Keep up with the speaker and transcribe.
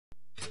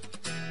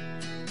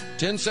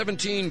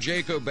1017,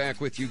 Jaco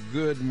back with you.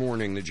 Good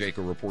morning. The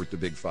Jaco Report, the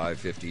Big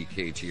 550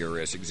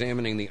 KTRS,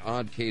 examining the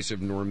odd case of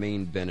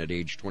Normaine Bennett,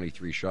 age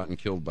 23, shot and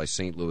killed by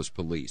St. Louis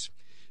police.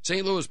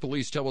 St. Louis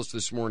police tell us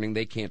this morning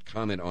they can't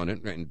comment on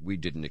it, and we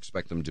didn't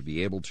expect them to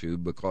be able to,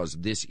 because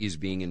this is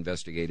being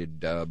investigated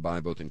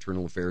by both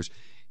internal affairs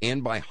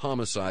and by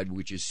homicide,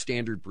 which is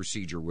standard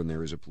procedure when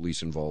there is a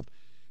police-involved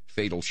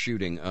fatal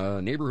shooting.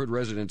 Neighborhood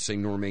residents say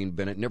Normaine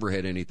Bennett never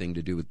had anything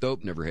to do with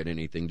dope, never had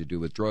anything to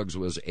do with drugs,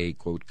 was a,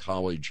 quote,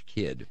 college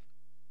kid.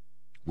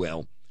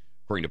 Well,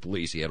 according to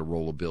police, he had a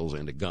roll of bills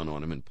and a gun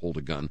on him and pulled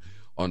a gun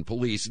on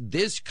police.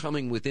 This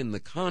coming within the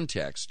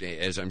context,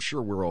 as I'm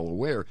sure we're all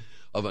aware,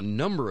 of a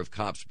number of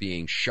cops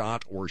being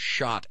shot or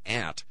shot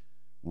at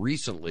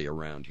recently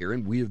around here.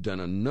 And we have done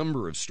a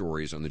number of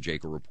stories on the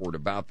Jaco Report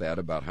about that,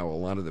 about how a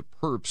lot of the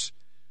perps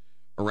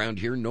around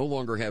here no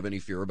longer have any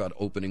fear about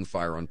opening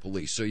fire on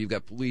police. So you've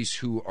got police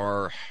who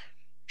are,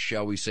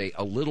 shall we say,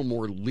 a little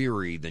more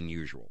leery than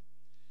usual.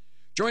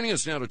 Joining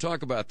us now to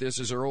talk about this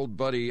is our old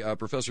buddy,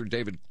 Professor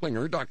David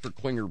Klinger. Dr.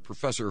 Klinger,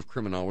 professor of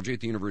criminology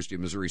at the University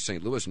of Missouri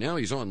St. Louis. Now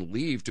he's on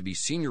leave to be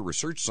senior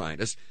research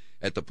scientist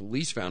at the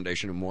Police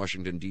Foundation in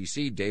Washington,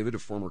 D.C. David, a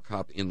former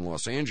cop in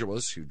Los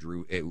Angeles who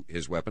drew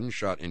his weapon,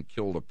 shot and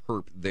killed a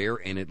perp there,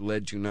 and it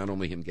led to not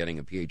only him getting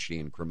a Ph.D.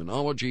 in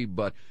criminology,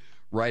 but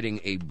writing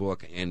a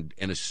book, and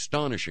an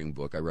astonishing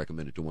book, I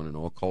recommend it to one and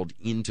all, called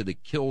Into the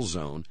Kill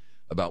Zone,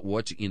 about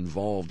what's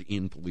involved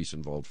in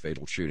police-involved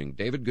fatal shooting.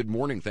 David, good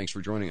morning. Thanks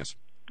for joining us.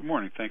 Good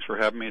morning. Thanks for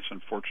having me. It's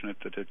unfortunate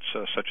that it's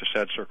such a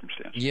sad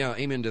circumstance. Yeah,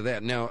 amen to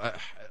that. Now,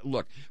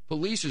 look,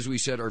 police, as we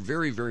said, are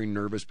very, very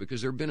nervous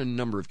because there have been a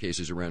number of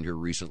cases around here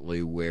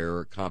recently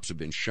where cops have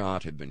been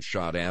shot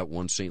at.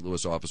 One St.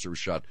 Louis officer was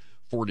shot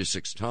 4 to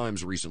 6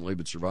 times recently,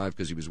 but survived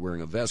because he was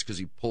wearing a vest, because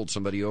he pulled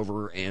somebody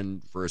over,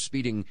 and for a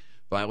speeding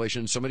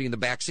violation, somebody in the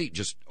back seat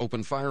just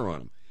opened fire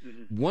on him.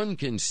 Mm-hmm. One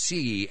can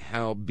see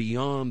how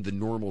beyond the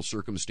normal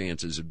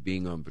circumstances of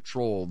being on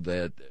patrol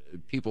that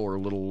people are a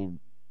little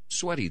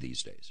sweaty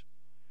these days.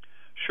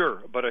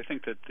 Sure, but I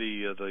think that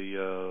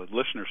the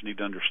listeners need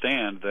to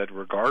understand that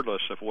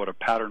regardless of what a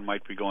pattern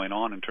might be going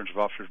on in terms of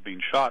officers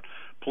being shot,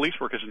 police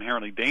work is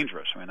inherently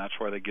dangerous. I mean, that's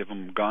why they give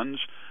them guns,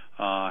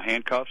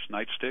 handcuffs,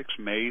 nightsticks,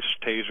 mace,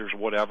 tasers,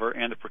 whatever,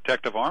 and the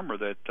protective armor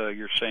that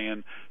you're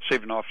saying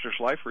saved an officer's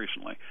life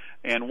recently.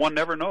 And one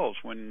never knows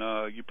when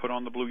you put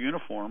on the blue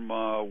uniform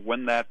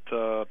when that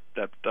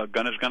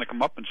gun is going to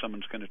come up and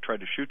someone's going to try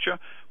to shoot you,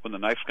 when the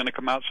knife's going to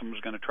come out,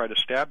 someone's going to try to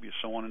stab you,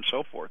 so on and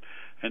so forth.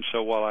 And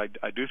so while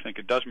I do think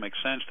it does make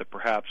sense that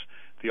perhaps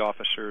the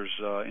officers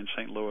in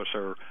St. Louis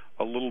are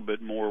a little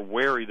bit more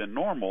wary than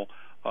normal,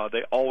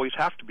 they always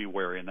have to be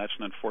wary, and that's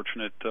an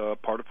unfortunate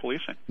part of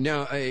policing.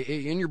 Now,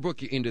 in your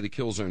book, Into the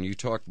Kill Zone, you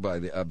talk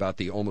about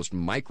the almost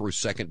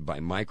microsecond by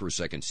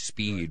microsecond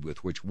speed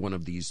with which one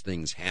of these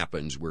things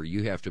happens, where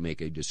you have to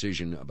make a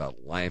decision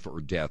about life or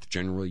death,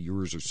 generally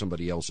yours or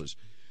somebody else's,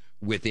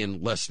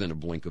 within less than a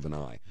blink of an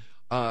eye.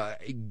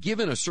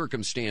 Given a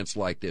circumstance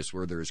like this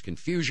where there is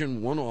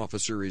confusion, one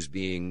officer is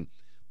being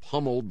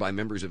pummeled by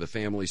members of a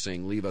family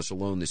saying, "Leave us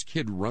alone," this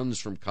kid runs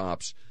from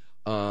cops,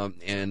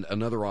 and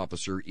another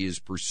officer is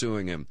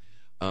pursuing him.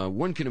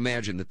 One can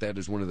imagine that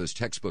is one of those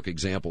textbook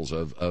examples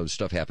of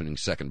stuff happening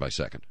second by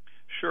second.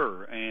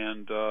 Sure,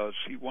 and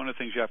see, one of the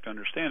things you have to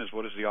understand is,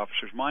 what is the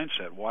officer's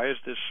mindset? Why is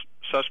this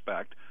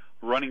suspect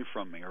running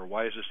from me, or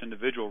why is this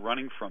individual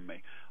running from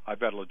me? I've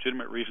got a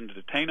legitimate reason to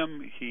detain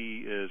him. He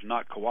is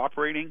not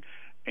cooperating,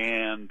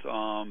 and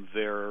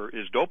there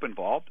is dope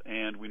involved,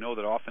 and we know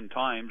that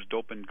oftentimes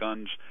dope and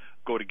guns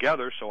go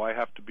together, so I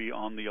have to be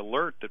on the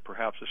alert that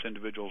perhaps this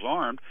individual is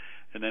armed,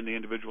 and then the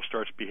individual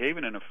starts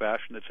behaving in a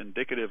fashion that's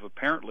indicative,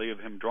 apparently,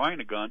 of him drawing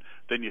a gun.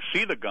 Then you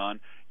see the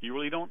gun. You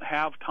really don't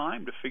have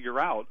time to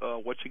figure out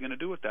what's he going to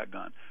do with that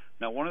gun.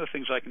 Now, one of the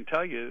things I can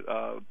tell you,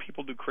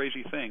 people do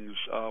crazy things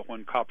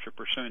when cops are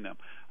pursuing them.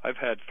 I've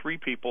had 3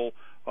 people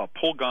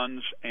pull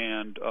guns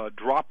and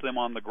drop them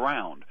on the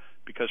ground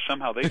because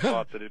somehow they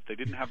thought that if they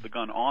didn't have the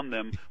gun on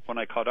them when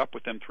I caught up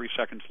with them 3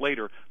 seconds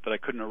later, that I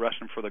couldn't arrest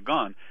them for the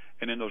gun.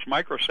 And in those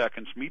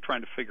microseconds, me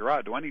trying to figure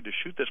out, do I need to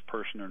shoot this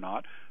person or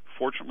not?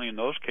 Fortunately, in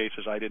those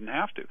cases, I didn't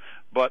have to.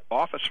 But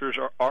officers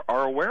are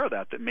aware of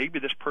that maybe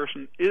this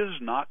person is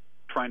not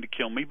trying to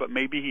kill me, but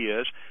maybe he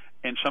is.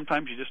 And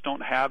sometimes you just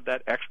don't have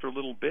that extra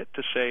little bit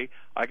to say,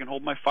 I can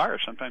hold my fire.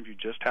 Sometimes you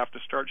just have to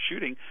start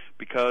shooting,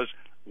 because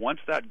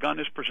once that gun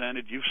is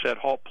presented, you've said,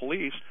 halt,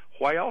 police.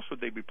 Why else would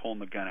they be pulling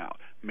the gun out?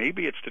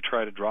 Maybe it's to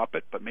try to drop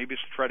it, but maybe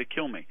it's to try to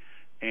kill me.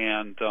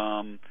 And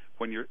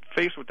when you're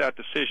faced with that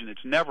decision,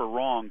 it's never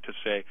wrong to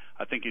say,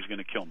 I think he's going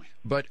to kill me.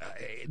 But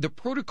the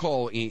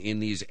protocol in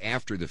these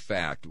after the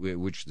fact,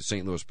 which the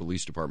St. Louis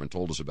Police Department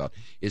told us about,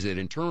 is that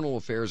internal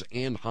affairs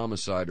and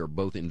homicide are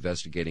both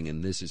investigating,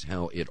 and this is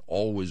how it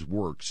always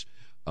works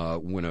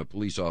when a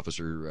police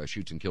officer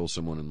shoots and kills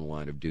someone in the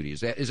line of duty. Is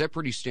that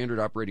pretty standard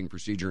operating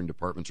procedure in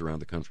departments around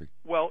the country?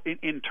 Well,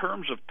 in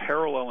terms of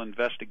parallel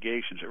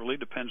investigations, it really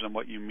depends on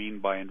what you mean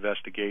by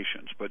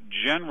investigations. But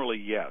generally,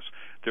 yes,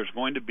 there's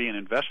going to be an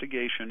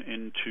investigation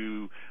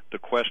into the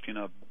question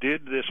of,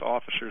 did this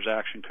officer's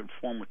action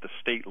conform with the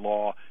state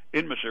law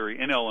in Missouri,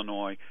 in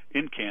Illinois,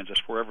 in Kansas,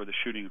 wherever the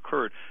shooting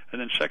occurred?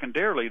 And then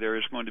secondarily, there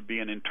is going to be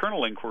an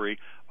internal inquiry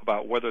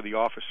about whether the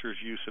officer's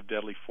use of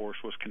deadly force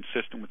was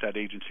consistent with that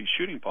agency's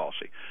shooting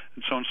policy.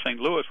 And so in St.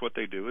 Louis, what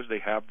they do is they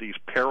have these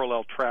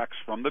parallel tracks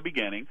from the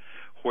beginning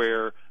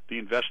where the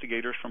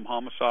investigators from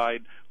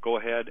homicide go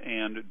ahead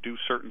and do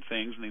certain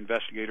things, and the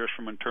investigators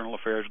from internal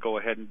affairs go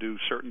ahead and do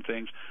certain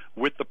things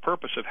with the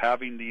purpose of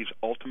having these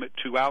ultimate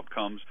two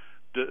outcomes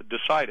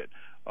decided.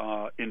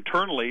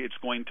 Internally, it's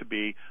going to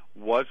be,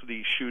 was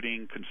the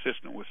shooting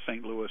consistent with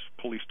St. Louis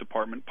Police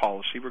Department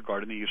policy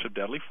regarding the use of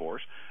deadly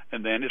force?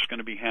 And then it's going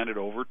to be handed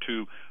over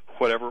to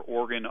whatever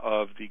organ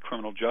of the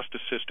criminal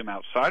justice system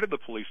outside of the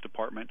police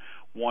department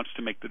wants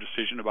to make the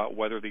decision about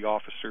whether the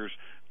officer's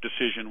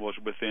decision was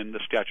within the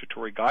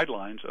statutory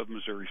guidelines of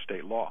Missouri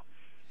state law.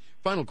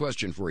 Final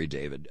question for you,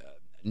 David.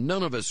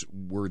 None of us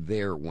were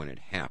there when it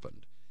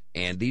happened,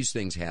 and these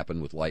things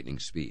happen with lightning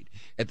speed.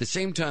 At the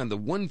same time, the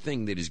one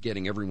thing that is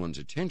getting everyone's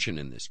attention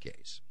in this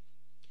case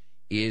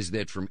is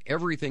that from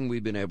everything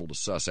we've been able to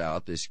suss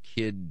out, this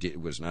kid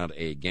was not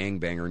a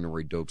gangbanger nor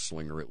a dope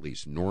slinger, at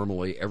least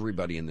normally.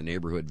 Everybody in the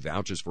neighborhood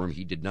vouches for him.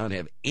 He did not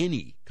have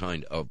any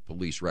kind of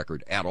police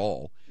record at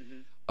all.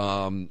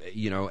 There's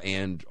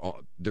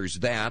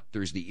that.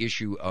 There's the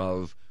issue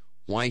of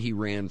why he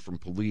ran from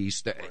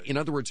police. In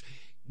other words,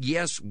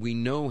 yes, we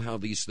know how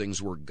these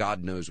things work.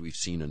 God knows we've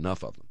seen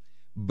enough of them.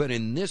 But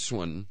in this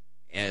one,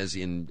 as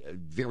in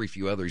very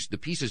few others, the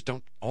pieces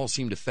don't all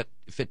seem to fit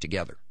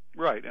together.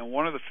 Right, and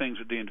one of the things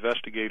that the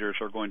investigators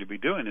are going to be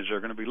doing is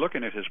they're going to be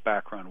looking at his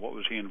background, what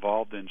was he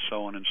involved in,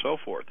 so on and so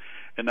forth.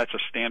 And that's a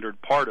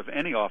standard part of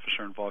any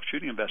officer-involved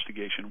shooting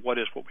investigation. What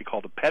is what we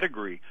call the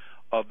pedigree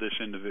of this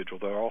individual?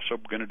 They're also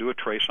going to do a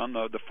trace on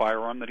the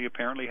firearm that he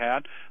apparently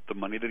had, the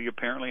money that he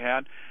apparently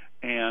had.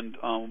 And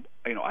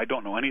I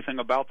don't know anything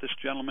about this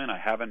gentleman. I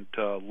haven't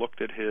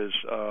looked at his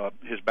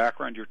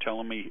background. You're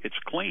telling me it's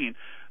clean.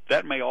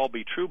 That may all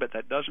be true, but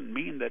that doesn't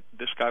mean that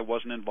this guy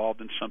wasn't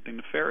involved in something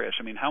nefarious.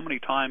 I mean, how many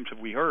times have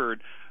we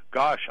heard,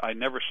 gosh, I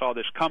never saw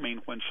this coming,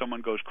 when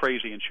someone goes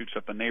crazy and shoots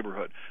up a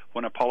neighborhood,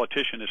 when a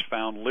politician is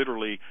found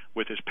literally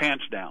with his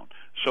pants down,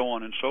 so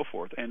on and so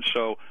forth. And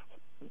so,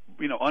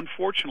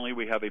 unfortunately,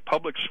 we have a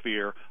public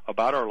sphere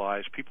about our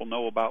lives. People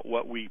know about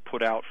what we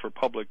put out for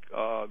public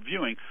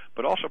viewing,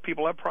 but also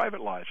people have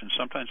private lives, and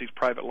sometimes these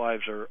private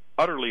lives are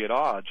utterly at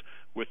odds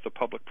with the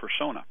public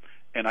persona.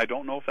 And I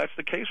don't know if that's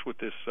the case with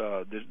this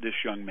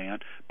young man,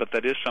 but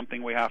that is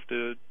something we have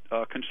to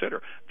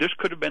consider. This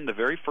could have been the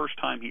very first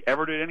time he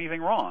ever did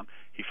anything wrong.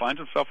 He finds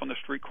himself on the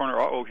street corner,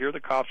 here are the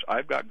cops,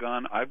 I've got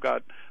gun, I've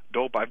got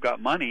dope, I've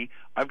got money,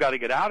 I've got to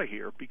get out of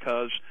here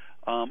because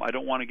I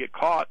don't want to get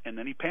caught, and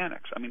then he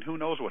panics. I mean, who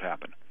knows what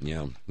happened?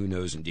 Yeah, who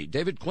knows indeed.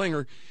 David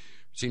Klinger,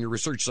 Senior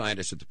Research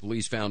Scientist at the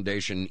Police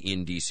Foundation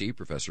in D.C.,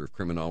 Professor of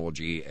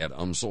Criminology at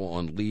UMSL,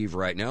 on leave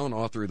right now, and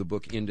author of the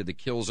book Into the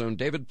Kill Zone.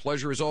 David,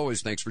 pleasure as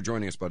always. Thanks for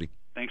joining us, buddy.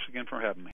 Thanks again for having me.